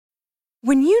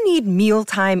When you need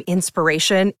mealtime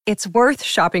inspiration, it's worth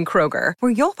shopping Kroger,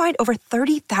 where you'll find over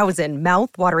 30,000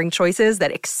 mouth-watering choices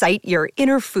that excite your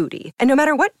inner foodie. And no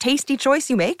matter what tasty choice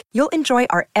you make, you'll enjoy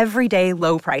our everyday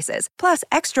low prices, plus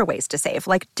extra ways to save,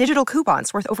 like digital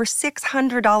coupons worth over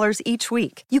 $600 each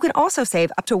week. You can also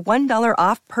save up to $1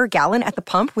 off per gallon at the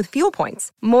pump with fuel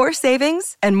points. More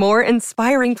savings and more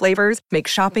inspiring flavors make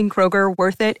shopping Kroger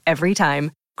worth it every time.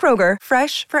 Kroger,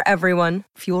 fresh for everyone.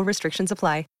 Fuel restrictions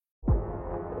apply.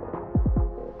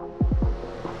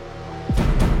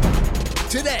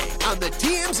 Today on the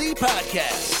TMZ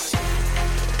Podcast.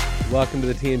 Welcome to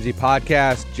the TMZ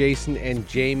Podcast. Jason and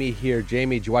Jamie here.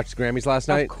 Jamie, did you watch the Grammys last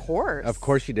night? Of course. Of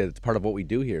course you did. It's part of what we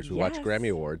do here, is we watch Grammy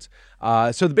Awards.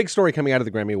 So the big story coming out of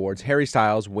the Grammy Awards, Harry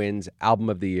Styles wins Album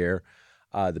of the Year,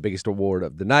 the biggest award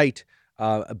of the night.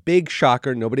 A big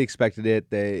shocker. Nobody expected it.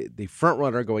 The front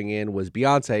runner going in was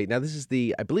Beyoncé. Now, this is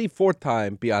the, I believe, fourth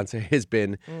time Beyoncé has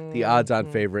been the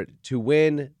odds-on favorite to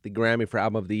win the Grammy for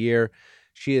Album of the Year.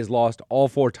 She has lost all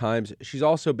four times. She's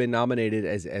also been nominated,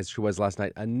 as she was last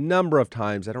night, a number of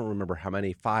times. I don't remember how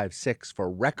many, 5, 6, for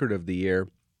Record of the Year.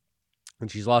 And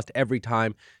she's lost every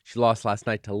time. She lost last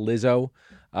night to Lizzo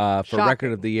for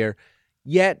Record of the Year.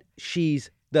 Yet she's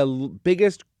the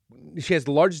biggest. She has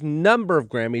the largest number of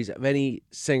Grammys of any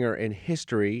singer in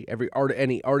history,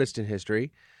 any artist in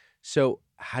history. So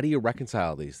how do you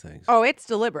reconcile these things? Oh, it's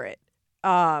deliberate.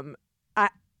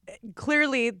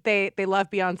 Clearly, they love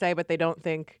Beyoncé, but they don't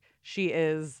think she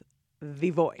is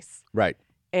the voice. Right.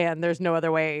 And there's no other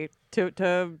way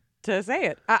to say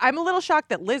it. I'm a little shocked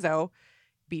that Lizzo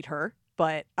beat her,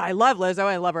 but I love Lizzo.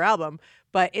 I love her album,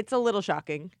 but it's a little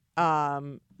shocking. I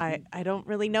don't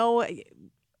really know.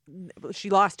 She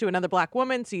lost to another black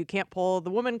woman, so you can't pull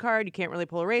the woman card. You can't really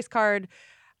pull a race card.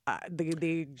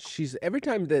 She's every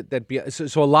time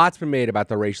so a lot's been made about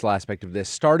the racial aspect of this,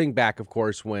 starting back, of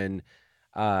course, when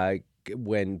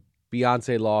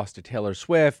Beyoncé lost to Taylor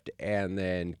Swift, and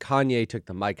then Kanye took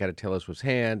the mic out of Taylor Swift's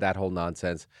hand, that whole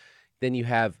nonsense. Then you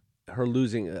have her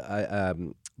losing,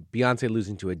 Beyoncé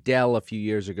losing to Adele a few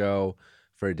years ago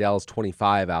for Adele's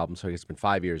 25 album, so I guess it's been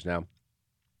 5 years now.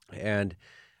 And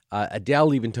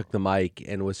Adele even took the mic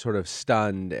and was sort of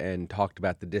stunned and talked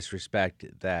about the disrespect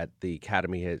that the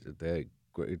Grammy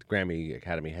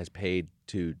Academy has paid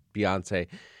to Beyoncé.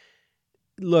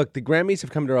 Look, the Grammys have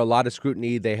come under a lot of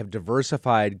scrutiny. They have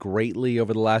diversified greatly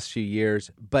over the last few years.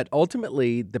 But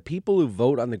ultimately, the people who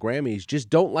vote on the Grammys just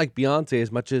don't like Beyoncé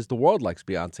as much as the world likes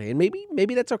Beyoncé. And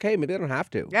maybe that's okay. Maybe they don't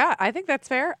have to. Yeah, I think that's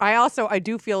fair. I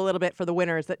do feel a little bit for the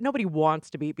winners that nobody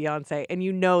wants to beat Beyoncé. And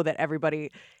you know that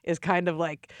everybody is kind of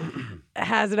like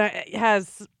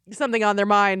has something on their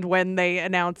mind when they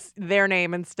announce their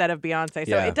name instead of Beyoncé.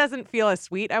 So It doesn't feel as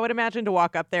sweet, I would imagine, to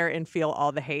walk up there and feel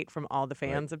all the hate from all the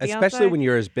fans of Beyoncé. Especially when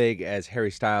you're as big as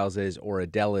Harry Styles is or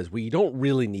Adele is, where you don't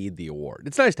really need the award.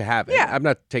 It's nice to have it. Yeah. I'm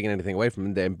not taking anything away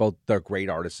from them. Both they're great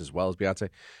artists as well as Beyoncé.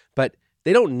 But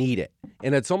they don't need it.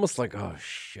 And it's almost like, oh,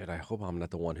 shit, I hope I'm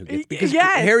not the one who gets... Because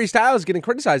Harry Styles is getting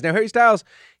criticized. Now, Harry Styles,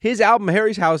 his album,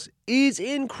 Harry's House, is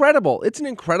incredible. It's an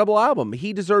incredible album.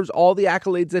 He deserves all the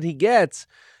accolades that he gets.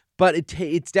 But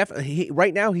it's definitely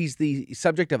right now he's the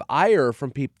subject of ire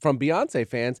from Beyoncé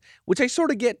fans, which I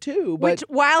sort of get too. But which,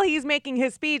 while he's making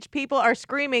his speech, people are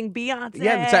screaming Beyoncé.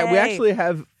 Yeah, we actually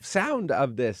have sound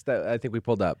of this that I think we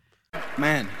pulled up.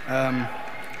 Man,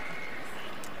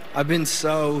 I've been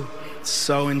so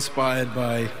inspired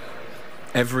by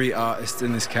every artist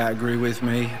in this category with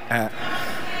me.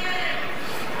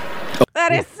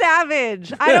 That is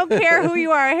savage. I don't care who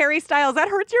you are, Harry Styles. That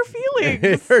hurts your feelings.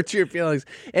 It hurts your feelings.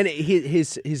 And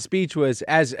his speech was,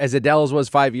 as Adele's was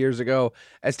 5 years ago,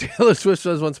 as Taylor Swift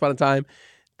was once upon a time,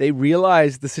 they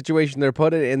realized the situation they're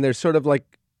put in, and they're sort of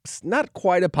like not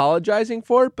quite apologizing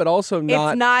for it, but also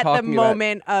not. It's not the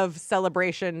moment of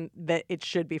celebration that it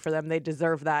should be for them. They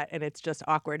deserve that, and it's just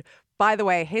awkward. By the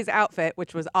way, his outfit,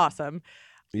 which was awesome,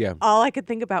 all I could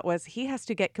think about was he has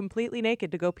to get completely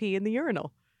naked to go pee in the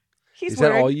urinal. Is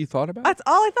that all you thought about? That's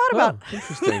all I thought about. Oh,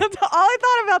 interesting. That's all I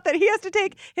thought about, that he has to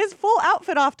take his full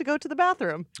outfit off to go to the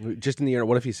bathroom. Just in the urinal.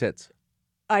 What if he sits?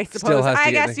 I suppose.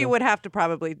 I guess you would have to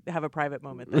probably have a private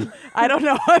moment then. I don't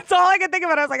know. That's all I could think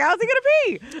about. I was like, how's he going to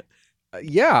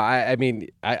pee? I mean,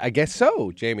 I guess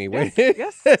so, Jamie.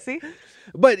 Yes, see?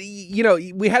 But, you know,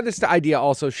 we had this idea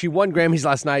also. She won Grammys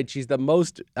last night. She's the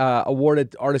most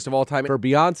awarded artist of all time. For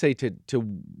Beyoncé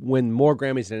to win more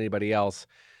Grammys than anybody else,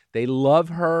 they love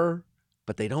her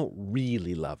but they don't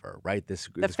really love her, right? The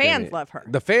fans love her.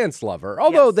 The fans love her,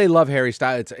 although Yes. they love Harry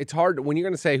Styles. It's hard when you're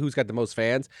going to say who's got the most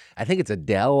fans. I think it's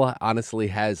Adele. Honestly,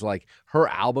 has like her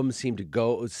albums seem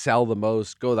to sell the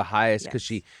most, go the highest because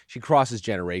she crosses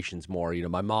generations more. You know,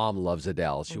 my mom loves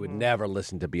Adele. She would never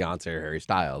listen to Beyonce or Harry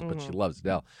Styles, but she loves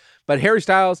Adele. But Harry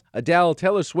Styles, Adele,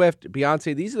 Taylor Swift,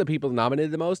 Beyonce, these are the people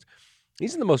nominated the most.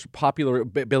 These are the most popular,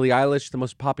 Billie Eilish, the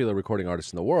most popular recording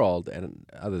artist in the world, and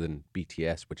other than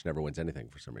BTS, which never wins anything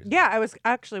for some reason. Yeah, I was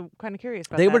actually kind of curious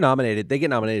about They that. were nominated. They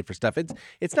get nominated for stuff.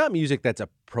 It's not music that's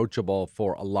approachable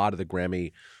for a lot of the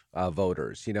Grammy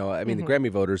voters. You know, I mean, the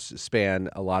Grammy voters span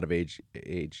a lot of age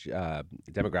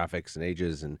demographics and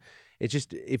ages, and it's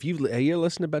just if you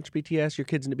listen to a bunch of BTS, your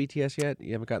kids into BTS yet?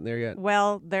 You haven't gotten there yet?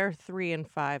 Well, they're 3 and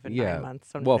 5 and 9 months.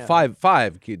 So well, no.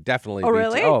 five definitely. Oh,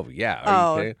 really? Oh, yeah.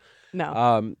 Are you kidding?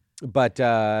 No. But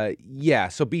yeah,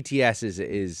 so BTS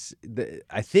is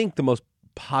I think the most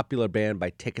popular band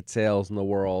by ticket sales in the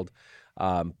world.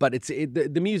 But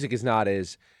the music is not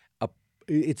as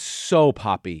it's so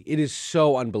poppy. It is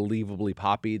so unbelievably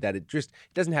poppy that it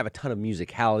doesn't have a ton of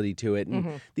musicality to it.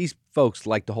 And these folks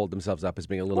like to hold themselves up as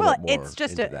being a little bit more. Well, it's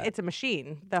just that. it's a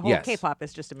machine. The whole K-pop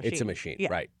is just a machine. It's a machine.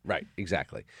 Yeah. Right,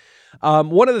 exactly.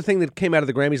 One other thing that came out of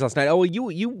the Grammys last night. Oh, well,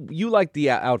 you like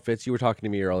the outfits. You were talking to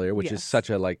me earlier, which is such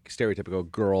a like stereotypical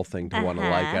girl thing to want to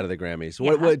like out of the Grammys.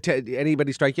 What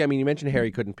anybody strike you? I mean, you mentioned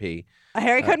Harry couldn't pee.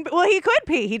 Harry couldn't. Well, he could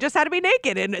pee. He just had to be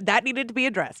naked, and that needed to be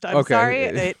addressed. I'm sorry,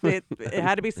 it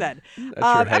had to be said.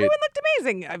 Everyone looked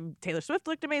amazing. Taylor Swift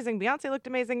looked amazing. Beyonce looked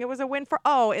amazing. It was a win for.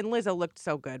 Oh, and Lizzo looked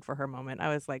so good for her moment.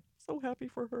 I was like so happy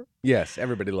for her. Yes,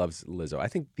 everybody loves Lizzo. I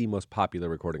think the most popular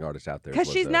recording artist out there.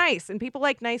 Because she's nice, and people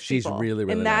like nice people. She's really,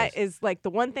 really and nice. that is like the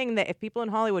one thing that if people in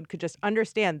Hollywood could just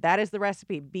understand, that is the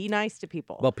recipe. Be nice to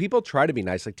people. Well, people try to be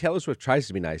nice. Like Taylor Swift tries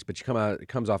to be nice, but it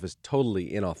comes off as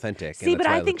totally inauthentic. See, but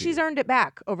I think she's earned it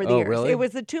back over the years. Really? It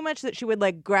was too much that she would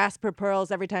like grasp her pearls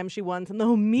every time she won something.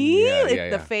 Oh, me?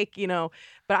 The fake, you know.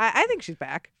 But I think she's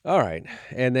back. All right.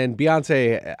 And then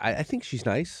Beyonce, I think she's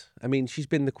nice. I mean, she's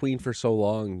been the queen for so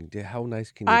long. How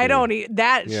nice can you be? I don't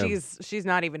she's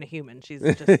not even a human. She's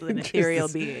just an ethereal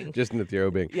being. Just an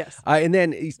ethereal being. Yes. And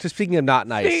then speaking of not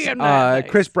nice,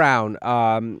 Chris Brown,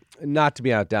 not to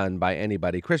be outdone by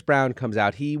anybody. Chris Brown comes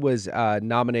out. He was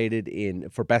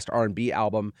nominated for Best R&B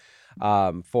Album.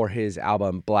 For his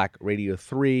album Black Radio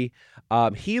 3.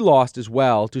 He lost as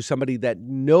well to somebody that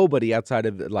nobody outside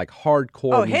of like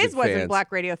hardcore music his wasn't fans.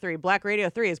 Black Radio 3. Black Radio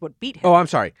 3 is what beat him. Oh, I'm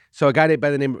sorry. So a guy by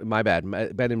the name, my bad, by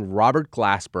the name of Robert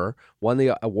Glasper won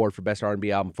the award for Best R&B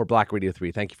Album for Black Radio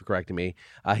 3. Thank you for correcting me.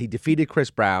 He defeated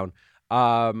Chris Brown.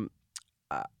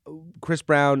 Chris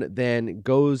Brown then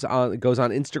goes on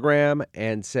Instagram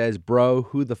and says, "Bro,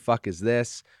 who the fuck is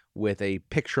this?" with a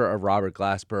picture of Robert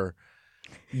Glasper.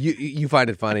 You find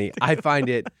it funny. I find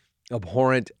it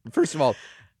abhorrent. First of all,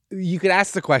 you could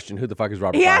ask the question, who the fuck is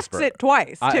Robert Glasper? He asks it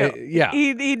twice, too. Yeah.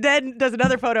 He then does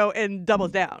another photo and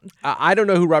doubles down. I don't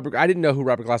know who I didn't know who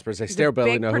Robert Glasper is. I still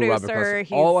barely know who Robert Glasper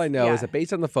is. All I know is that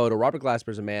based on the photo, Robert Glasper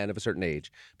is a man of a certain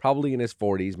age, probably in his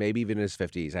 40s, maybe even in his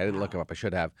 50s. I didn't look him up. I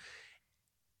should have.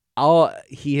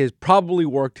 He has probably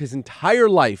worked his entire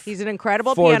life. He's an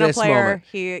incredible piano player.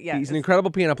 He's an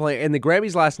incredible piano player. And the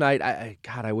Grammys last night, I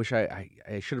wish I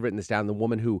should have written this down. The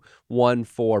woman who won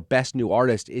for Best New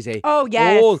Artist is a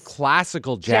old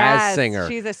classical jazz singer.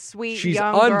 She's a sweet She's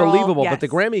young unbelievable. girl. But the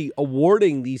Grammy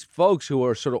awarding these folks who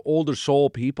are sort of older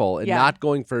soul people and not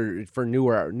going for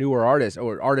newer artists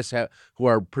or artists who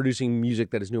are producing music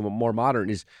that is new, more modern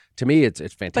is, to me, it's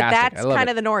fantastic. But that's kind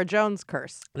of the Norah Jones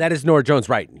curse. That is Norah Jones,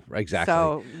 right? Exactly.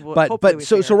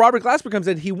 So, so Robert Glasper comes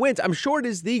in, he wins. I'm sure it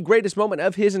is the greatest moment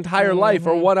of his entire life,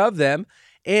 or one of them.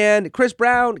 And Chris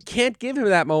Brown can't give him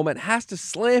that moment, has to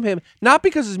slam him, not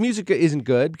because his music isn't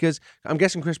good, because I'm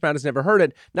guessing Chris Brown has never heard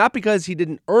it, not because he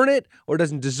didn't earn it or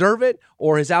doesn't deserve it,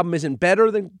 or his album isn't better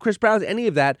than Chris Brown's, any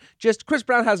of that. Just Chris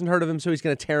Brown hasn't heard of him, so he's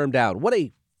going to tear him down. What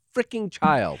a freaking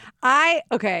child.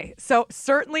 So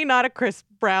certainly not a Chris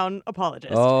Brown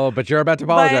apologist. Oh, but you're about to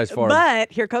apologize for him.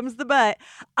 But here comes the but.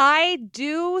 I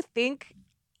do think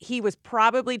he was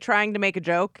probably trying to make a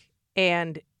joke,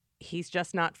 and he's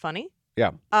just not funny.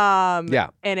 Yeah.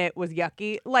 And it was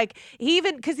yucky. Like he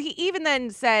even then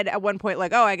said at one point,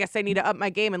 like, "Oh, I guess I need to up my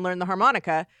game and learn the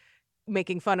harmonica."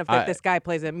 making fun of that this guy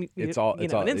plays an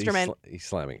instrument. He's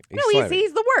slamming.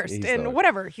 He's the worst, He's and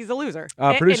whatever. He's a loser.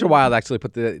 Producer Wild actually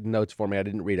put the notes for me. I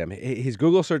didn't read them. His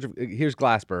Google search here's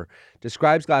Glasper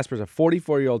describes Glasper as a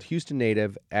 44-year-old Houston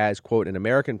native as, quote, an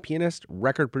American pianist,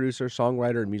 record producer,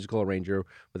 songwriter, and musical arranger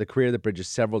with a career that bridges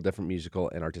several different musical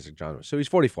and artistic genres. So he's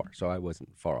 44. So I wasn't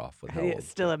far off with how old. He's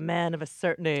still a man of a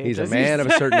certain age. He's a man of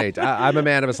a certain age. I'm a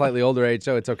man of a slightly older age,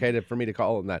 so it's okay for me to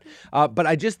call him that. But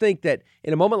I just think that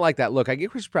in a moment like that, look, I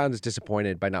get Chris Brown is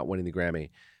disappointed by not winning the Grammy.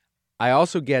 I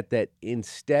also get that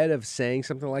instead of saying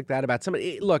something like that about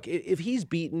somebody, look, if he's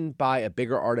beaten by a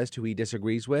bigger artist who he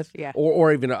disagrees with,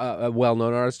 or even a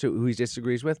well-known artist who he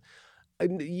disagrees with,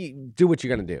 you do what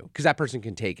you're going to do because that person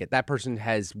can take it. That person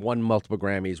has won multiple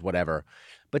Grammys, whatever.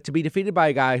 But to be defeated by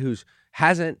a guy who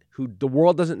the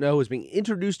world doesn't know, who's being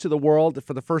introduced to the world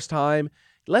for the first time,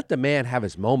 let the man have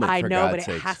his moment. I for know, God's but it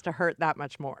sakes. has to hurt that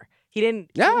much more. He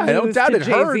didn't. Yeah, I don't doubt it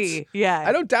Jay-Z. hurts. Yeah,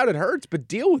 I don't doubt it hurts, but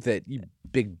deal with it, you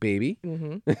big baby.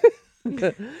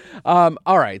 Mm-hmm.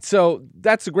 All right, so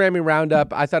that's the Grammy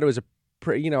roundup. I thought it was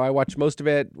I watched most of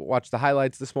it, watched the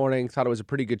highlights this morning, thought it was a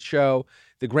pretty good show.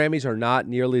 The Grammys are not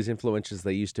nearly as influential as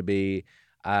they used to be.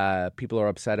 People are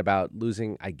upset about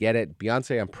losing. I get it.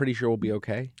 Beyonce, I'm pretty sure will be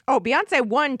okay. Oh, Beyonce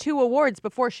won 2 awards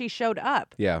before she showed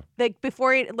up. Yeah.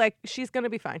 She's going to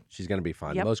be fine. She's going to be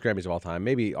fine. Yep. Most Grammys of all time.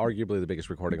 Maybe arguably the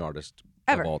biggest recording artist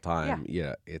ever of all time.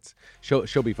 Yeah.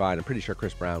 She'll be fine. I'm pretty sure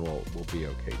Chris Brown will be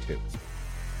okay too.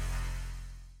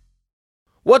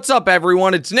 What's up,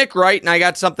 everyone? It's Nick Wright, and I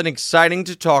got something exciting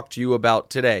to talk to you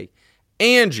about today.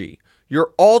 Angie,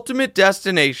 your ultimate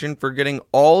destination for getting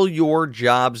all your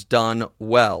jobs done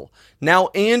well. Now,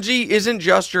 Angie isn't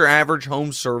just your average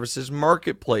home services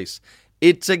marketplace.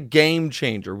 It's a game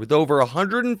changer with over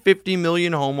 150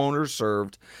 million homeowners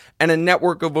served and a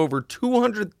network of over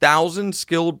 200,000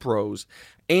 skilled pros.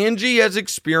 Angie has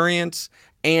experience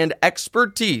and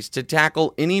expertise to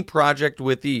tackle any project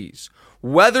with ease.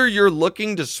 Whether you're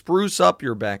looking to spruce up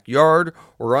your backyard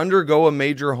or undergo a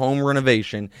major home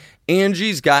renovation,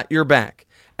 Angie's got your back.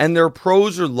 And their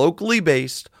pros are locally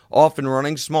based, often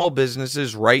running small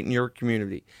businesses right in your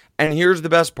community. And here's the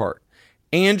best part.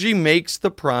 Angie makes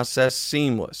the process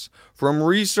seamless. From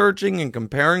researching and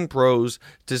comparing pros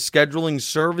to scheduling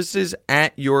services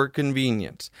at your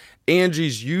convenience.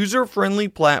 Angie's user-friendly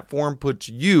platform puts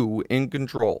you in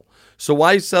control. So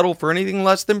why settle for anything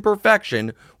less than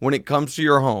perfection when it comes to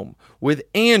your home? With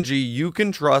Angie, you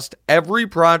can trust every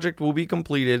project will be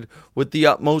completed with the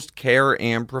utmost care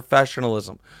and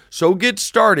professionalism. So get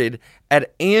started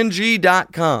at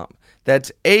Angie.com.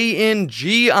 That's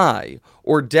ANGI,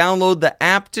 or download the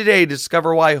app today to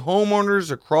discover why homeowners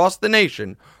across the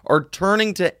nation are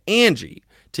turning to Angie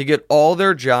to get all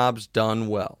their jobs done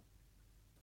well.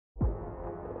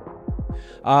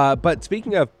 But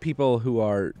speaking of people who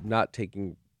are not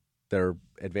taking their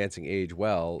advancing age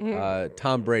well,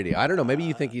 Tom Brady. I don't know. Maybe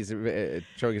you think he's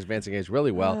showing his advancing age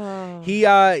really well. Oh.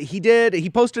 He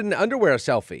posted an underwear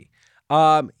selfie.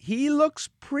 He looks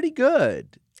pretty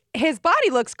good. His body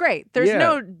looks great. There's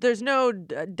no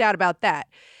doubt about that.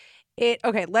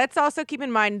 Let's also keep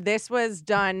in mind this was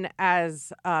done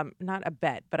as not a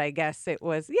bet, but I guess it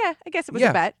was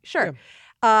a bet. Sure.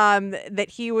 Yeah. That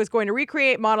he was going to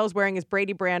recreate models wearing his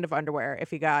Brady brand of underwear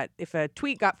if a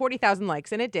tweet got 40,000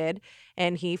 likes, and it did,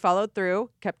 and he followed through,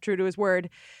 kept true to his word.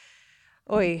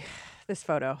 Oy, this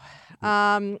photo.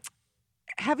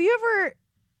 Have you ever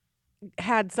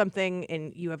had something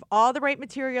and you have all the right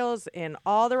materials and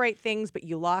all the right things, but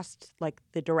you lost like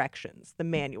the directions, the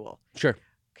manual? Sure.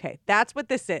 Okay, that's what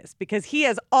this is, because he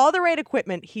has all the right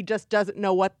equipment. He just doesn't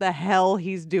know what the hell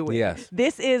he's doing. Yes.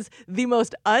 This is the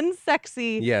most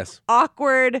unsexy,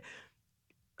 awkward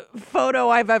photo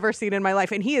I've ever seen in my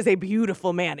life. And he is a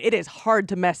beautiful man. It is hard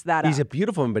to mess that up. He's a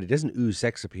beautiful man, but he doesn't ooze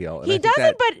sex appeal. He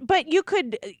doesn't, but you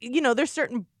could, there's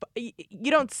certain, you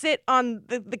don't sit on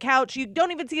the couch. You don't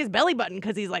even see his belly button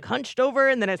because he's like hunched over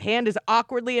and then his hand is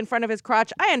awkwardly in front of his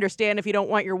crotch. I understand if you don't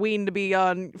want your ween to be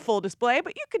on full display,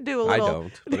 but you could do a little. I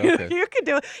don't, but okay. You could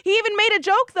do it. He even made a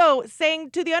joke, though,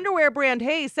 saying to the underwear brand,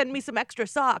 hey, send me some extra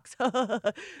socks.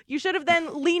 You should have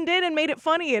then leaned in and made it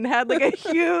funny and had like a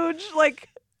huge, like...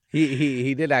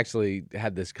 He did actually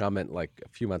had this comment like a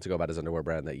few months ago about his underwear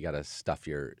brand that you got to stuff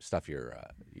your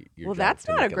well, that's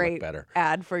not a great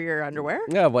ad for your underwear.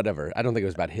 Yeah, whatever. I don't think it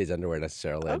was about his underwear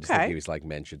necessarily. Okay. I just think he was like,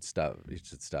 men should stuff.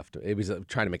 It was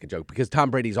trying to make a joke because Tom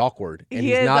Brady's awkward and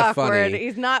he's not awkward. funny.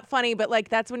 He's not funny, but like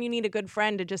that's when you need a good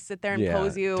friend to just sit there and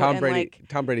pose you.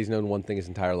 Tom Brady's known one thing his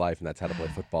entire life, and that's how to play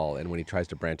football. And when he tries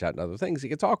to branch out into other things, he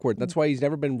gets awkward. That's why he's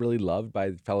never been really loved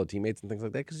by fellow teammates and things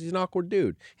like that because he's an awkward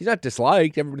dude. He's not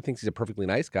disliked. Everybody everybody thinks he's a perfectly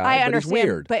nice guy. I but understand, he's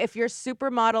weird. but if your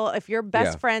supermodel, if your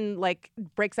best friend like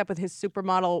breaks up with his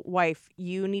supermodel wife,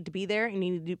 you need to be there. You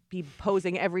need to be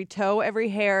posing every toe, every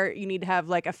hair. You need to have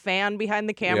like a fan behind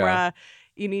the camera.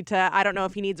 You need to, I don't know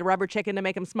if he needs a rubber chicken to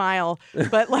make him smile,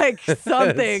 but like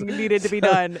something needed to be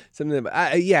done. Something,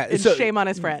 And so shame on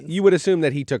his friends. You would assume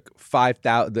that he took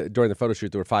 5,000 during the photo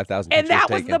shoot. There were 5,000 And pictures that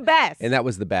was taken. the best. And that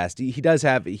was the best. He does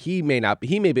have. He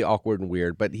may be awkward and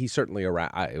weird, but he certainly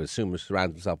I assume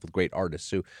surrounds himself with great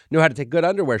artists who know how to take good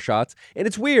underwear shots. And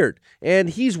it's weird, and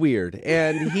he's weird,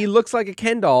 and he looks like a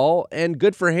Ken doll. And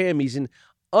good for him. He's in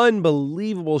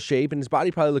unbelievable shape, and his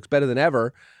body probably looks better than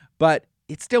ever. But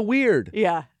it's still weird.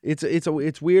 Yeah.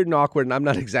 It's weird and awkward, and I'm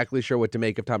not exactly sure what to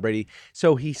make of Tom Brady.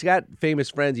 So he's got famous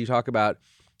friends you talk about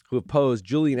who have posed,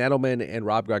 Julian Edelman and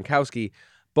Rob Gronkowski,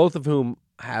 both of whom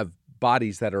have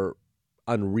bodies that are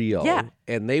unreal. Yeah.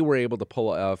 And they were able to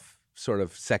pull off sort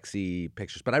of sexy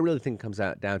pictures. But I really think it comes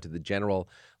down to the general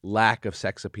lack of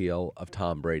sex appeal of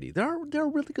Tom Brady. There are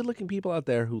really good-looking people out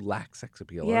there who lack sex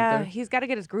appeal, aren't there? He's got to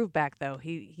get his groove back, though.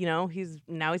 He's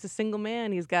a single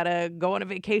man. He's got to go on a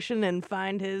vacation and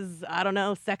find his, I don't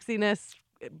know, sexiness.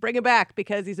 Bring it back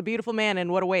because he's a beautiful man,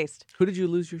 and what a waste. Who did you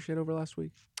lose your shit over last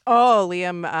week? Oh,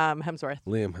 Liam Hemsworth.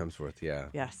 Liam Hemsworth, yeah.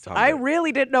 Yes, Tom I Brady.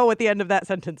 really didn't know what the end of that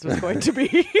sentence was going to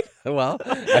be. Well,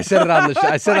 I said it on the show.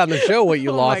 I said on the show what you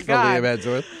Oh lost my for God. Liam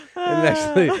Hemsworth, and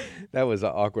actually that was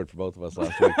awkward for both of us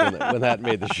last week when that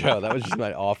made the show. That was just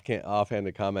my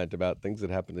offhanded comment about things that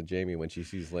happened to Jamie when she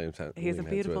sees Liam Hemsworth. He's a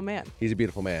beautiful man. He's a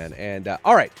beautiful man. And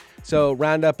all right, so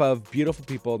roundup of beautiful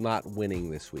people not winning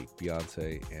this week: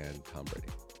 Beyonce and Tom Brady.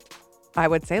 I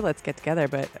would say let's get together,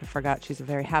 but I forgot she's a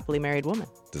very happily married woman.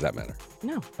 Does that matter?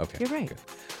 No. Okay. You're right. Good.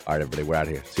 All right, everybody, we're out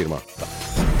of here. See you tomorrow. Bye.